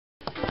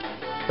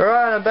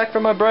Alright, I'm back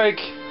from my break.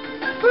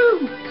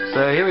 Woo!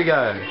 So here we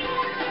go.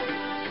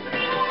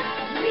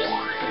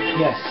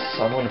 Yes,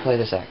 I want to play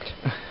this act.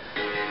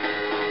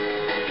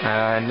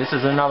 And this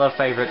is another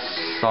favourite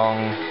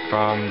song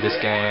from this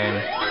game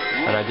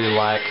that I do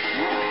like.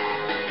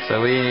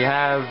 So we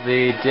have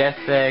the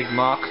Death Egg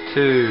Mark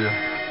II.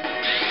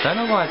 Don't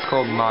know why it's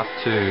called Mark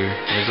II.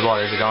 Is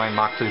it going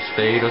Mark II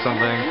speed or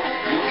something?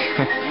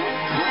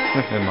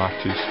 Mark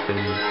II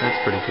speed.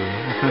 That's pretty cool.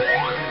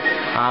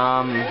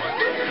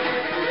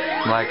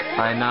 Like,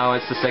 I know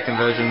it's the second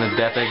version of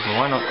Death Egg, but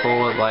why not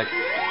call it like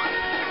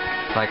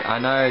I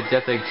know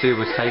Death Egg 2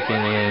 was taken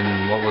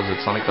in, what was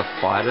it, Sonic the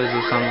Fighters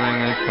or something?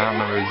 I can't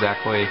remember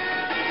exactly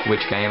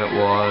which game it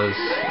was.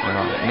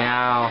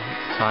 Now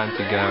it's time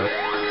to go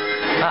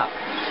up,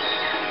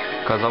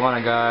 because I want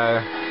to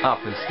go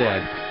up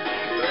instead.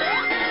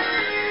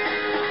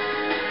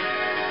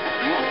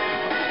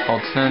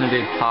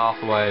 Alternative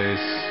pathways.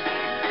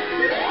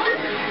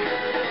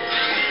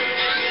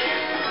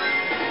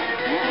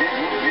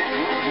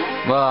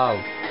 Wow,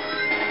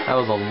 that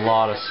was a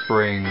lot of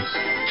springs.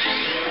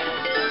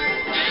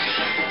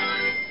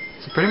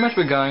 So pretty much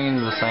we're going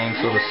into the same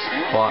sort of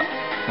spot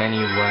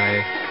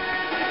anyway.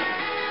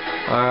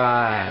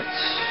 Alright,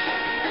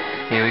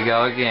 here we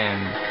go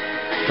again.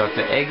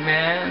 Dr.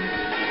 Eggman,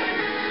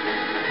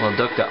 well,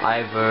 Dr.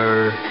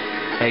 Ivor,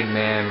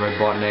 Eggman,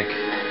 Robotnik,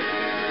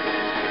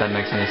 if that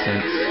makes any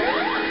sense.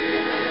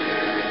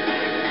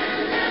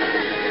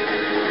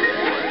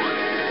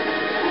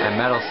 And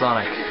Metal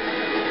Sonic.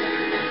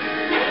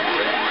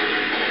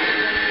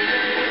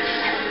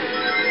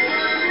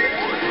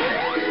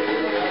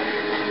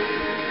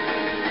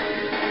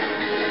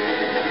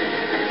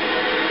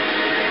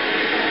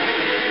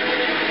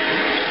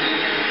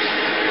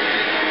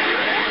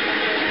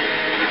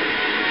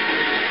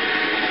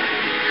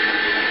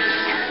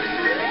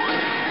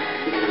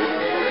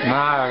 No,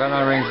 I got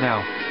no rings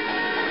now.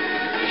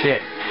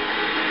 Shit.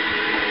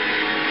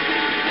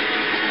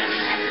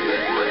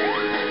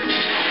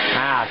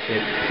 Ah,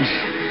 shit.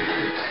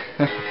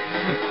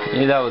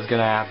 Knew that was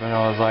gonna happen.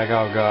 I was like,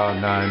 oh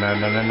god, no.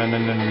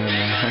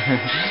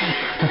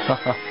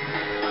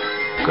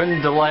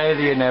 Couldn't delay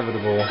the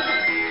inevitable.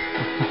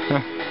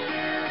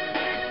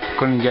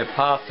 Couldn't get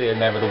past the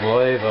inevitable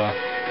either.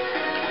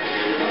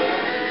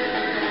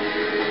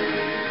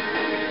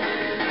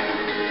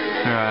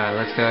 Alright,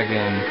 let's go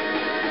again.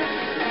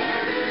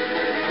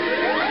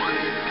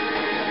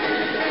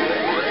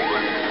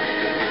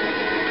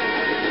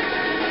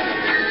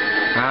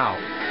 Ow.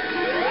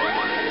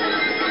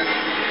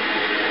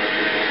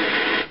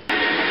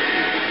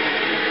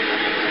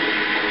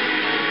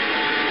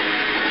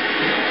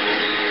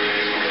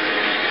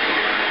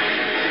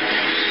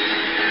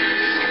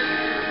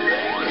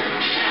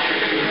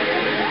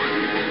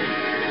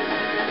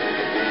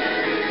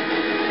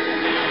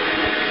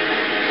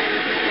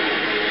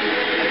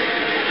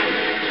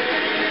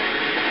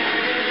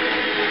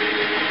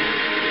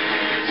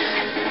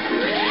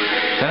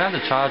 Don't have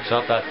to charge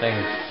up that thing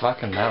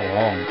fucking that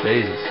long,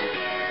 Jesus.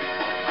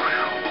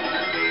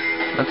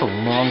 That's a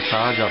long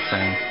charge up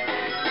thing.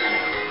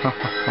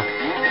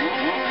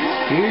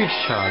 Huge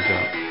charge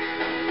up.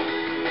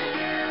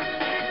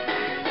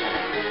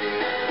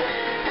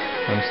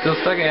 I'm still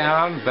stuck here,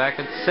 I'm back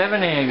at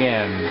 70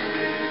 again.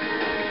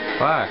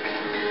 Fuck.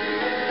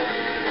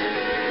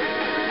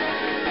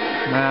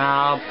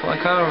 Now, I'll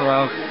kind of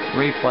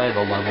replay the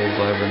levels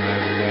over and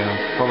over again.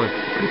 I'll probably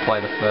replay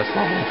the first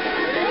level.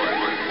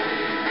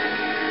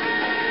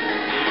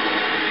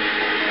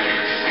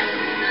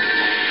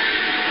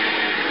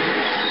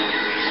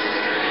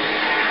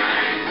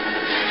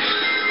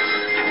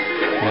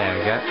 There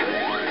we go.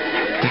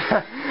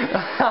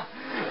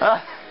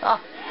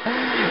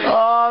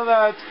 Oh,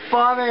 that's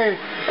funny.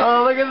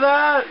 Oh, look at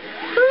that.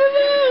 Look at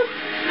that.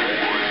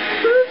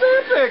 That's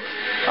epic.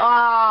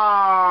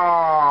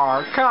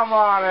 Oh, come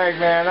on,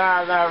 Eggman.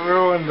 That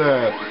ruined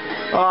it.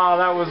 Oh,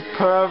 that was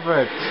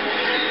perfect.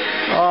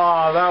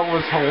 Oh, that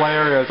was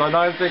hilarious. I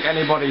don't think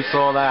anybody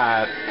saw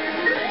that.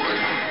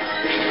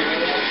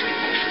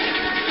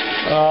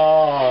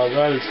 Oh,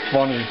 that is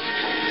funny.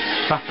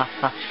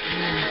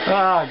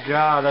 Oh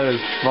god, that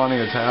is funny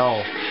as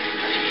hell.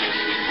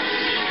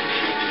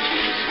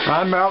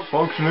 I'm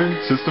malfunctioning,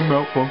 system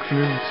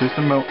malfunctioning,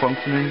 system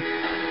malfunctioning.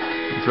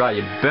 That's right,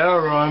 you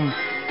better run.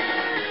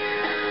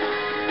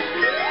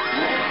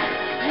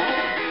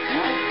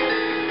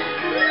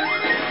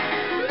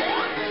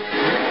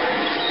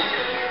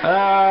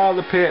 Ah,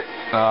 the pit.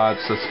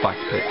 It's a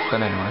spiked pit,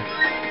 but anyway.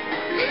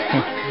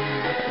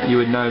 You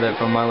would know that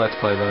from my Let's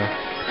Play though.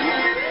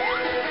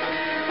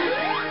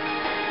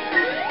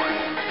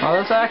 Oh,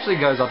 this actually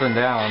goes up and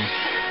down.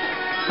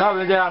 Up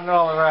and down and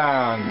all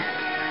around.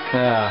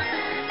 Yeah.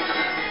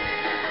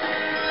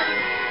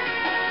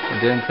 I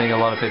didn't think a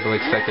lot of people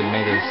expected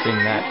me to sing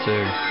that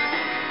too.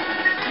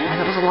 Oh,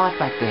 there was a life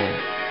back there.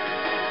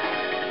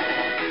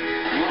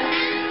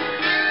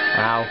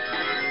 Ow.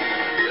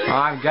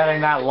 I'm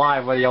getting that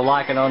live whether you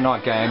like it or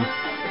not, game.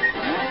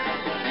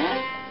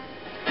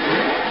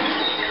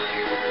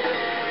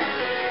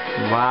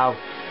 Wow.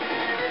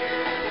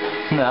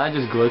 No, I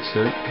just glitched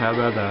it. How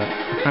about that?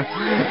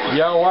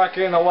 You're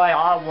working the way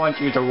I want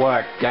you to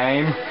work,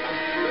 game.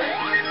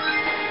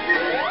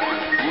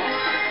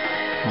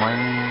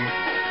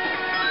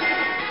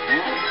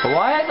 But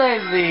why are they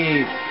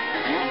the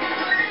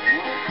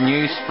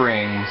new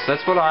springs?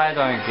 That's what I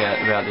don't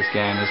get about this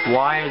game, is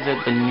why is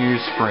it the new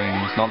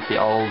springs, not the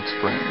old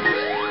springs?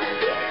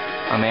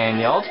 I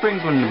mean, the old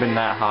springs wouldn't have been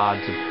that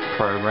hard to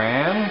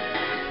program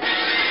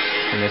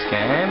in this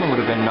game. It would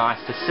have been nice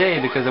to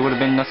see because it would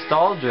have been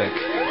nostalgic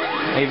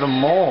even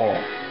more.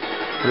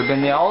 It would have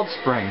been the old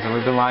springs and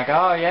we'd been like,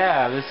 oh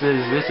yeah, this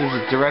is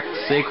a direct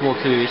sequel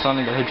to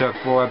Sonic the Hedgehog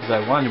 4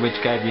 Episode 1, which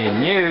gave you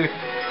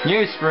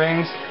new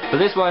springs, but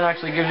this one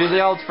actually gives you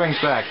the old springs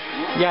back.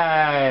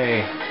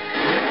 Yay!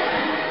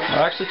 I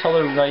actually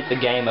tolerate the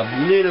game a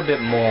little bit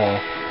more,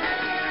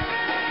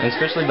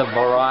 especially the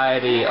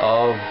variety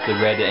of the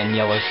red and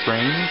yellow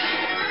springs,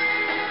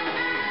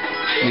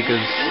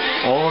 because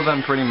all of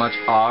them pretty much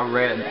are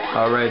red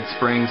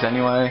springs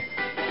anyway.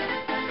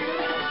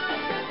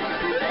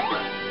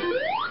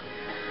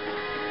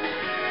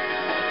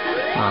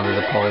 Oh,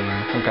 there's a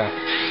polymer. Okay.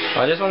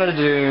 I just wanted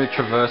to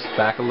traverse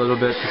back a little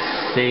bit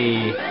to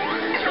see.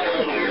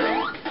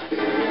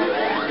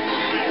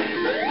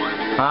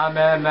 I'm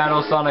in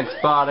Metal Sonic's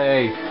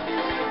body.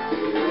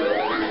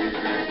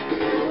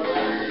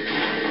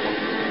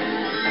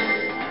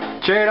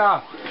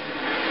 Cheetah!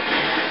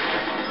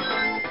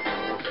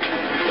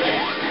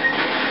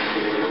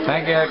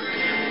 Thank you.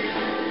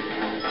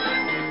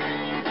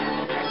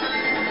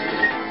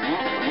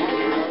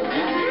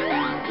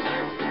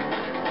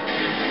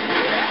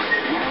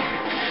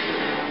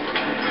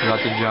 Got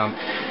to jump.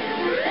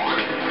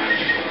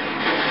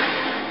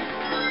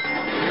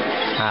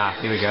 Ah,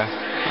 here we go.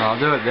 I'll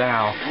do it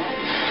now.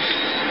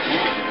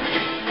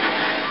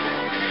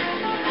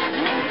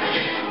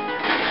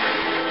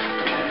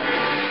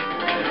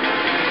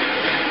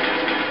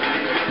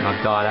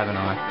 I've died, haven't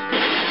I?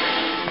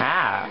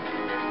 Ah!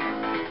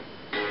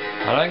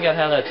 I don't get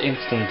how that's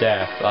instant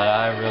death.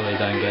 I really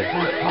don't get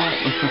that part.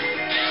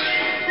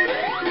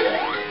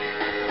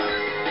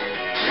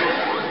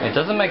 It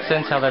doesn't make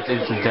sense how that's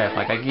instant death.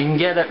 Like, I can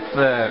get it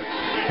for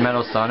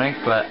Metal Sonic,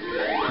 but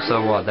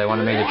so what? They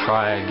wanted me to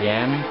try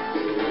again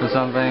or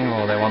something?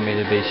 Or they want me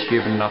to be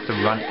stupid enough to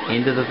run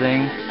into the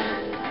thing?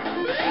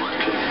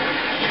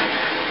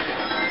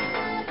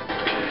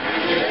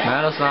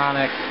 Metal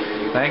Sonic,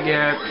 thank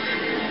you.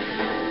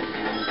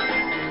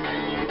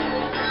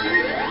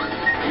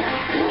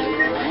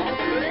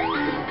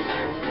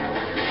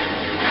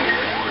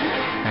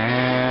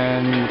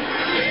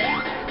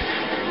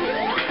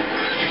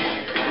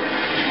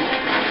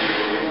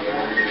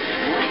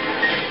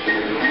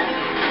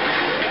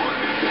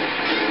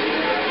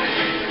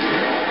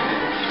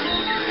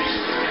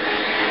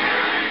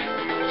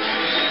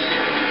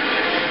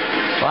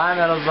 Bye,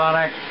 Metal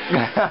Sonic.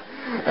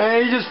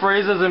 And he just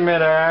freezes in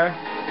midair.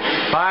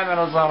 Bye,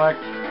 Metal Sonic.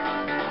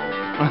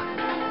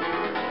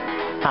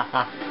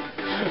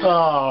 Oh,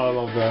 I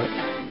love that.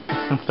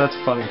 That's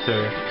funny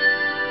too.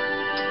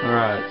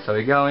 Alright, so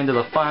we go into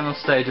the final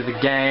stage of the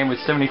game with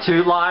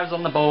 72 lives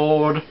on the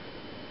board.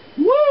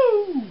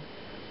 Woo!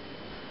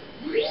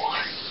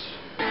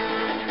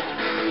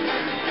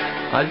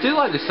 I do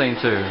like this scene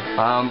too.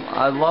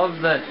 I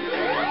love that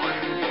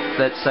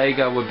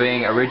Sega were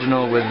being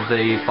original with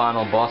the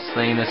final boss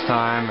theme this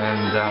time,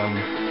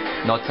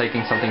 and not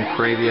taking something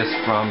previous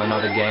from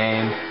another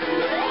game,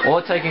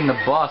 or taking the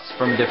boss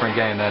from a different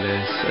game, that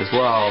is, as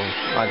well.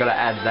 I gotta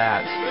add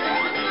that,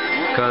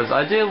 because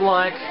I do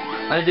like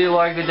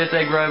the Death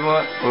Egg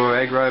Robot, or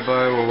Egg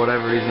Robo, or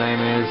whatever his name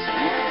is,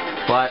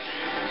 but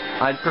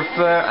I'd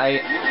prefer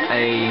a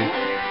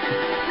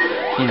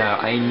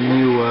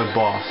newer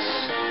boss.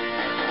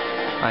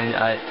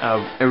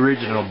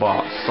 Original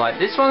boss. Like,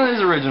 this one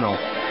is original.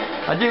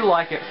 I do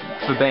like it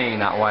for being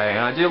that way, and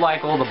I do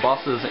like all the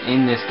bosses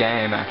in this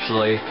game,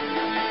 actually,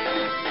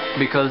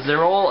 because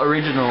they're all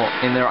original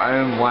in their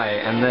own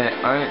way, and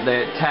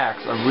their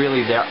attacks are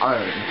really their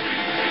own.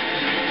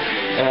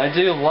 And I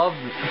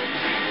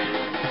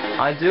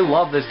do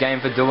love this game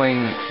for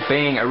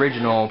being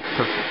original,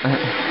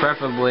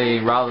 preferably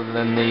rather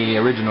than the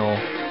original.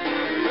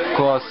 Of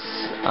course,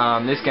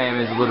 this game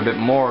is a little bit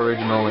more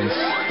original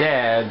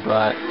instead,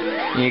 but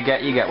you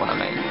get what I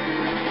mean.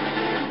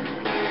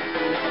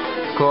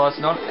 Of course,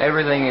 not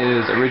everything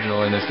is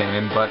original in this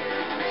game, but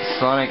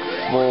Sonic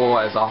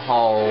 4 as a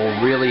whole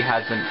really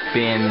hasn't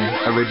been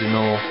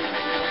original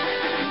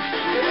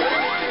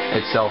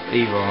itself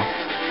either.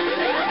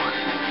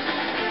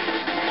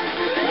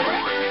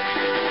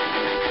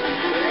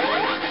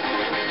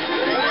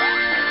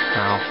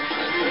 Now,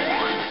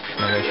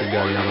 maybe I should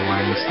go the other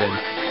way instead.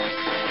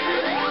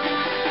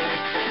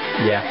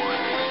 Yeah.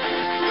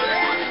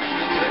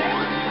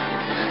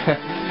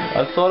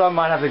 I thought I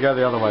might have to go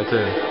the other way too,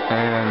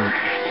 and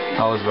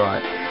I was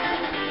right.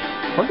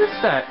 What is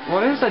that?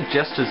 What is that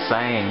gesture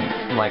saying?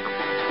 Like,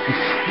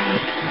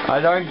 I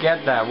don't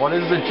get that. What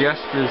is the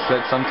gestures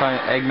that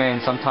sometimes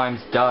Eggman sometimes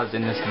does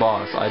in this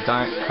boss? I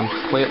don't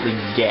completely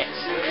get.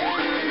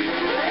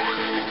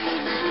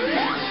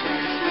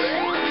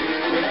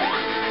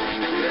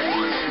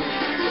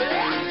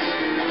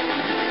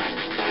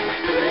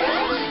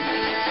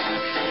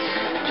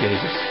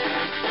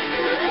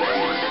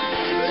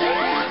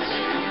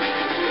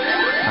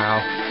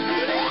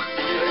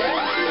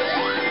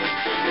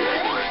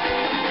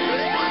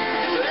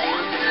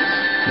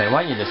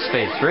 want you to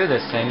speed through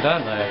this thing,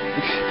 don't they?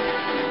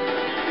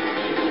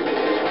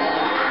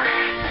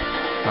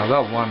 I've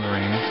got one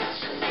ring.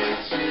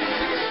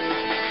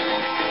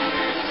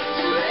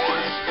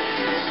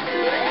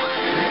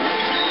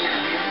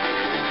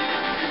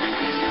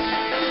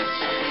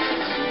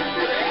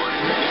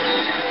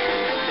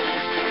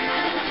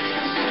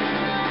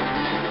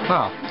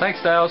 Oh,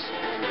 thanks, Tails.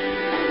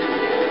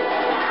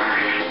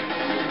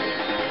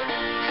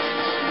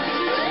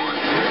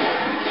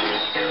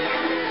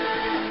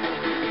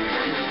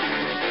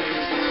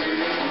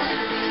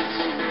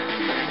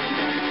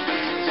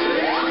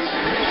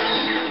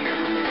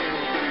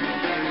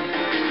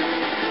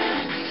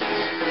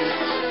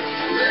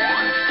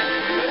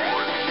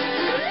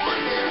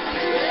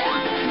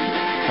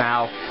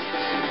 Ow.